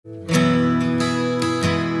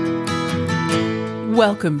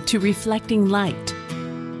Welcome to Reflecting Light.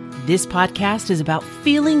 This podcast is about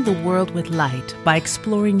filling the world with light by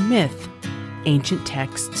exploring myth, ancient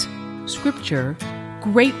texts, scripture,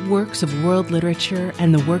 great works of world literature,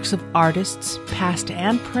 and the works of artists, past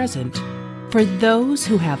and present, for those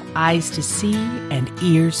who have eyes to see and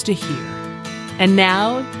ears to hear. And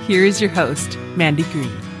now, here is your host, Mandy Green.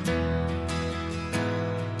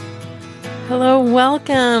 Hello,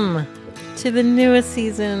 welcome to the newest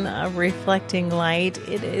season of Reflecting Light.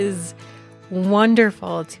 It is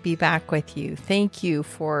wonderful to be back with you. Thank you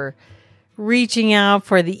for reaching out,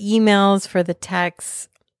 for the emails, for the texts.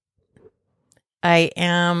 I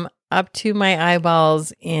am up to my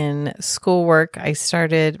eyeballs in schoolwork. I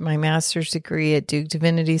started my master's degree at Duke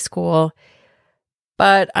Divinity School,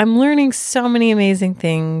 but I'm learning so many amazing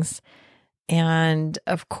things. And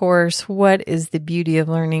of course, what is the beauty of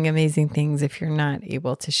learning amazing things if you're not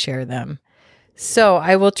able to share them? So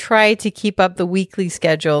I will try to keep up the weekly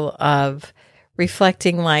schedule of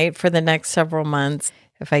Reflecting Light for the next several months.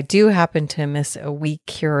 If I do happen to miss a week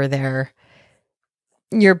here or there,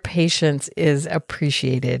 your patience is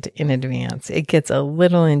appreciated in advance. It gets a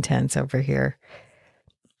little intense over here.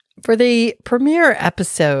 For the premiere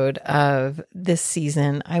episode of this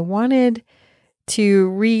season, I wanted to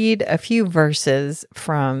read a few verses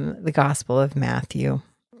from the Gospel of Matthew.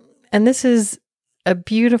 And this is a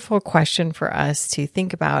beautiful question for us to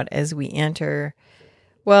think about as we enter,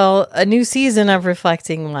 a new season of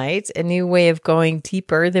Reflecting Light, a new way of going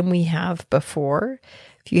deeper than we have before.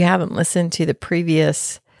 If you haven't listened to the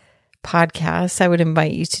previous podcasts, I would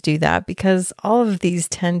invite you to do that because all of these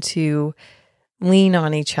tend to lean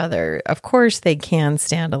on each other. Of course, they can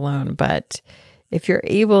stand alone, but if you're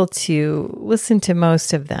able to listen to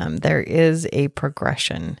most of them, there is a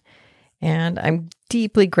progression. And I'm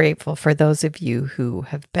deeply grateful for those of you who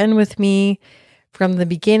have been with me from the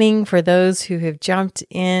beginning, for those who have jumped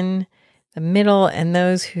in the middle, and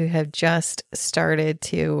those who have just started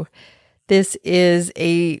to. This is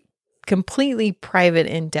a completely private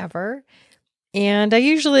endeavor, and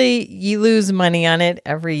you lose money on it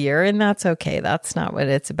every year, and that's okay. That's not what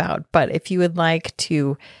it's about. But if you would like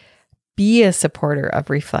to be a supporter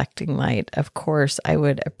of Reflecting Light, of course, I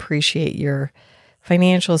would appreciate your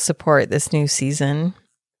financial support this new season.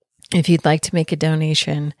 If you'd like to make a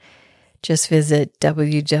donation, just visit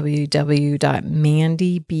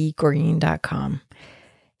www.mandybgreen.com.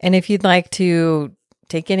 And if you'd like to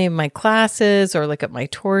take any of my classes or look at my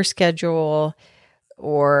tour schedule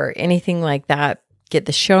or anything like that, get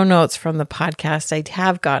the show notes from the podcast. I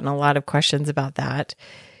have gotten a lot of questions about that.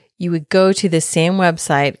 You would go to the same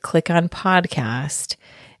website, click on podcast,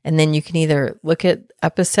 and then you can either look at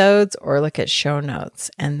episodes or look at show notes.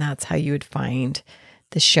 And that's how you would find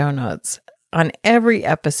the show notes. On every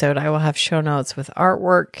episode, I will have show notes with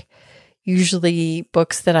artwork, usually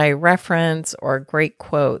books that I reference or great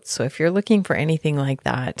quotes. So if you're looking for anything like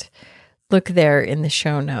that, look there in the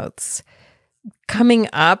show notes. Coming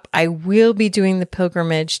up, I will be doing the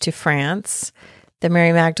pilgrimage to France. The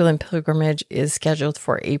Mary Magdalene pilgrimage is scheduled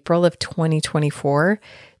for April of 2024.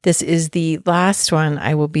 This is the last one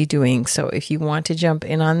I will be doing. So if you want to jump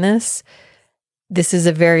in on this is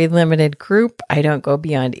a very limited group. I don't go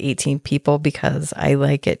beyond 18 people because I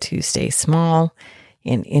like it to stay small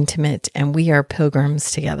and intimate, and we are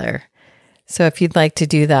pilgrims together. So if you'd like to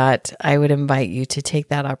do that, I would invite you to take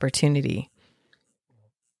that opportunity.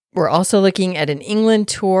 We're also looking at an England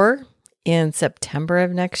tour in September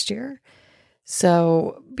of next year.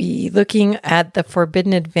 So be looking at the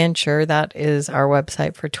Forbidden Adventure. That is our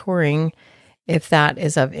website for touring, if that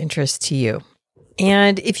is of interest to you.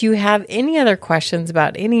 And if you have any other questions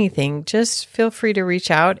about anything, just feel free to reach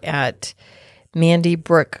out at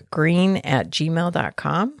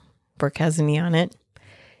mandybrookgreen@gmail.com. Brooke has an E on it.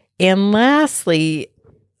 And lastly,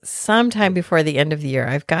 sometime before the end of the year,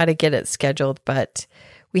 I've got to get it scheduled, but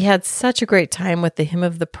we had such a great time with the Hymn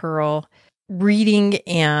of the Pearl reading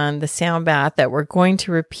and the sound bath that we're going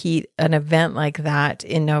to repeat an event like that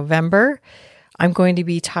in November. I'm going to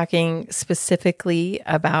be talking specifically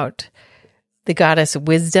about the goddess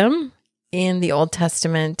Wisdom in the Old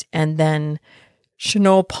Testament, and then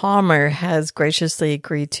Chanel Palmer has graciously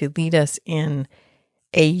agreed to lead us in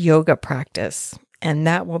a yoga practice, and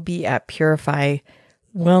that will be at Purify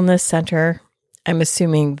Wellness Center. I'm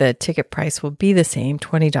assuming the ticket price will be the same,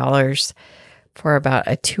 $20 for about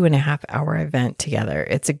a 2.5-hour event together.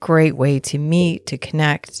 It's a great way to meet, to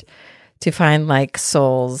connect, to find like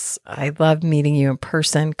souls. I love meeting you in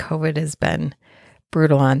person. COVID has been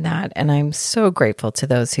brutal on that, and I'm so grateful to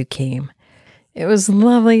those who came. It was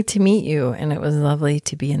lovely to meet you, and it was lovely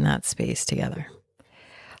to be in that space together.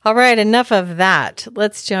 All right, enough of that.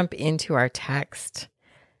 Let's jump into our text.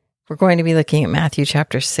 We're going to be looking at Matthew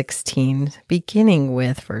chapter 16, beginning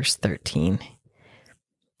with verse 13.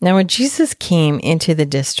 Now, when Jesus came into the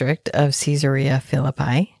district of Caesarea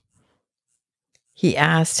Philippi, he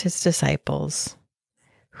asked his disciples,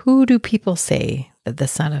 "Who do people say that the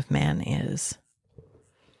Son of Man is?"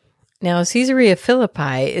 Now, Caesarea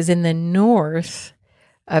Philippi is in the north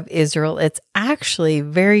of Israel. It's actually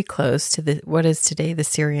very close to what is today the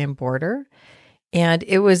Syrian border. And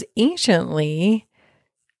it was anciently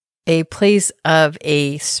a place of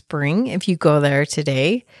a spring. If you go there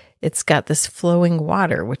today, it's got this flowing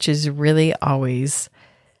water, which is really always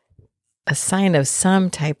a sign of some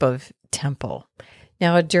type of temple.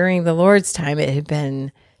 Now, during the Lord's time, it had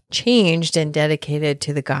been changed and dedicated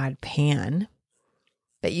to the god Pan,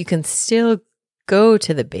 but you can still go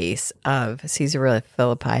to the base of Caesarea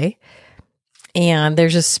Philippi, and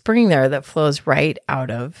there's a spring there that flows right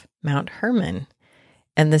out of Mount Hermon.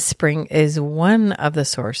 And the spring is one of the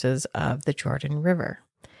sources of the Jordan River.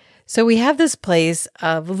 So we have this place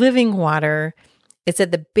of living water. It's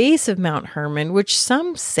at the base of Mount Hermon, which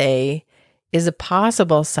some say is a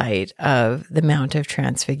possible site of the Mount of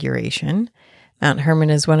Transfiguration. Mount Hermon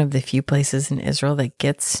is one of the few places in Israel that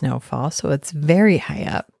gets snowfall, so it's very high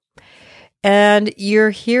up. And you're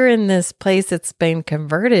here in this place that's been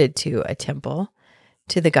converted to a temple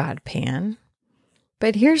to the god Pan.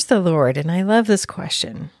 But here's the Lord, and I love this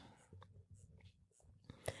question.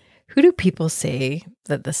 Who do people say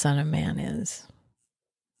that the Son of Man is?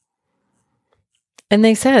 And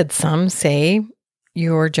they said, some say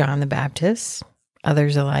you're John the Baptist,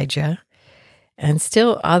 others Elijah, and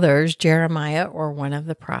still others Jeremiah or one of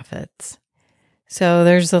the prophets. So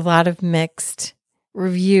there's a lot of mixed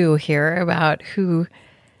review here about who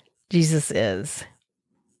Jesus is.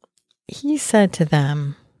 He said to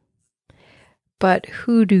them, "But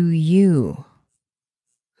who do you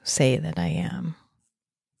say that I am?"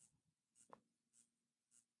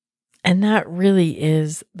 And that really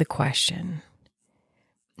is the question.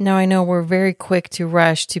 Now, I know we're very quick to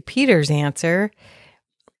rush to Peter's answer,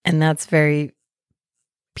 and that's very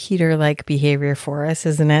Peter-like behavior for us,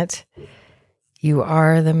 isn't it? You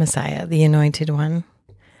are the Messiah, the anointed one,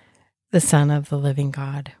 the Son of the living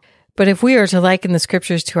God. But if we are to liken the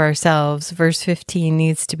scriptures to ourselves, verse 15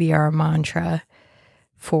 needs to be our mantra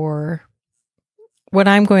for what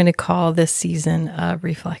I'm going to call this season of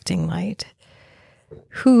reflecting light.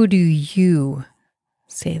 Who do you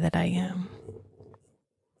say that I am?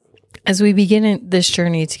 As we begin this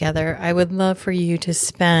journey together, I would love for you to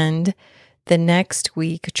spend the next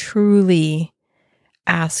week truly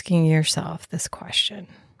asking yourself this question.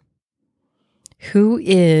 Who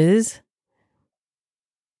is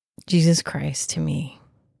Jesus Christ to me?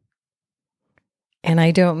 And I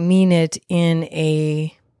don't mean it in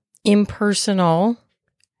a impersonal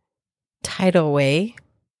title way.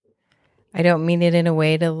 I don't mean it in a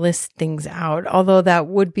way to list things out, although that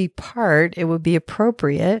would be it would be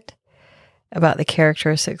appropriate about the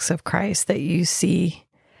characteristics of Christ that you see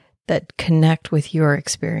that connect with your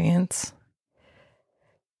experience.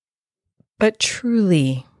 But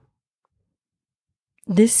truly,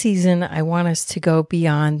 this season, I want us to go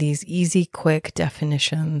beyond these easy, quick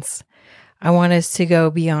definitions. I want us to go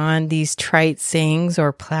beyond these trite sayings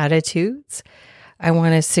or platitudes. I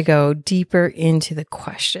want us to go deeper into the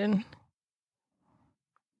question.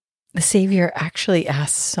 The Savior actually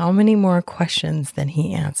asks so many more questions than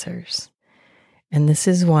he answers. And this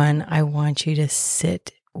is one I want you to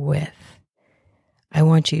sit with. I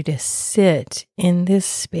want you to sit in this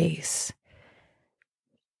space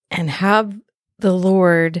and have the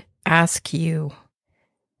Lord ask you,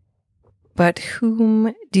 "But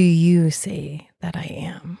whom do you say that I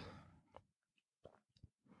am?"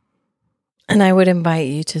 And I would invite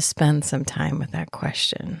you to spend some time with that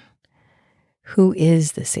question. Who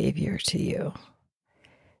is the Savior to you?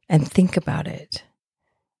 And think about it.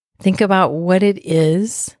 Think about what it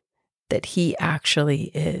is that he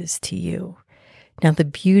actually is to you. Now, the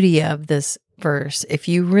beauty of this verse, if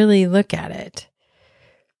you really look at it,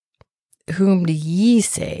 whom do ye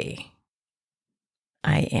say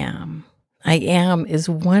I am? I am is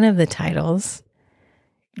one of the titles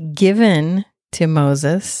given to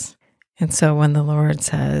Moses. And so when the Lord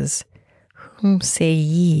says, "Whom say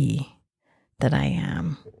ye that I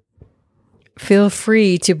am?" Feel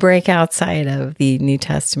free to break outside of the New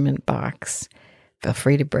Testament box. Feel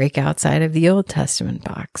free to break outside of the Old Testament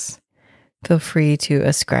box. Feel free to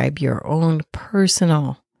ascribe your own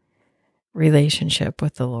personal relationship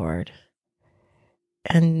with the Lord.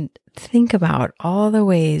 And think about all the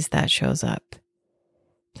ways that shows up.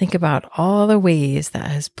 Think about all the ways that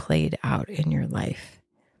has played out in your life.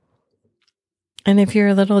 And if you're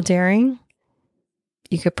a little daring,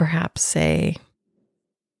 you could perhaps say,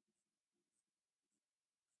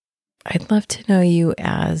 I'd love to know you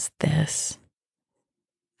as this.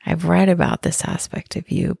 I've read about this aspect of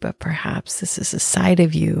you, but perhaps this is a side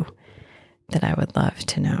of you that I would love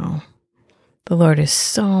to know. The Lord is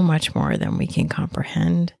so much more than we can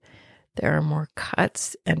comprehend. There are more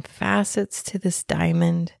cuts and facets to this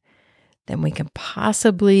diamond than we can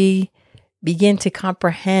possibly begin to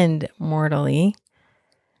comprehend mortally.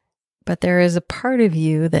 But there is a part of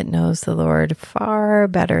you that knows the Lord far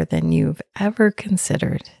better than you've ever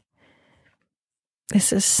considered.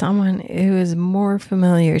 This is someone who is more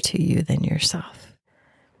familiar to you than yourself,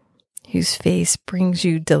 whose face brings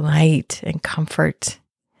you delight and comfort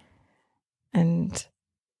and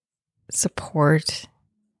support,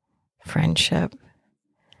 friendship,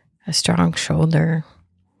 a strong shoulder,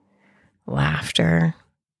 laughter,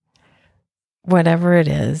 whatever it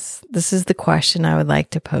is. This is the question I would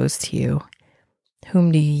like to pose to you.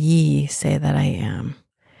 Whom do ye say that I am?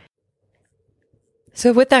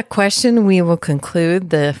 So with that question, we will conclude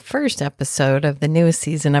the first episode of the newest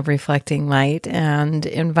season of Reflecting Light and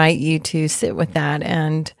invite you to sit with that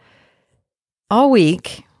and all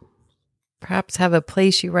week, perhaps have a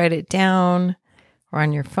place you write it down or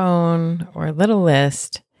on your phone or a little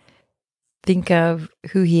list. Think of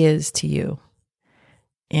who he is to you.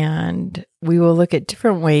 And we will look at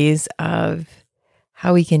different ways of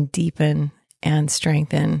how we can deepen and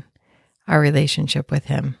strengthen our relationship with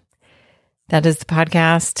him. That is the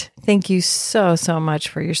podcast. Thank you so, so much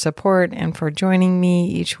for your support and for joining me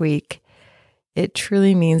each week. It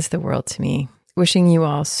truly means the world to me. Wishing you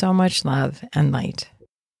all so much love and light.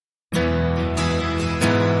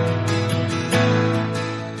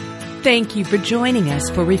 Thank you for joining us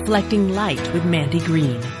for Reflecting Light with Mandy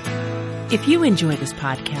Green. If you enjoy this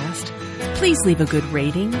podcast, please leave a good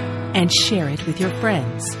rating and share it with your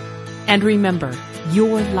friends. And remember,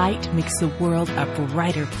 your light makes the world a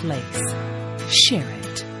brighter place. Share it.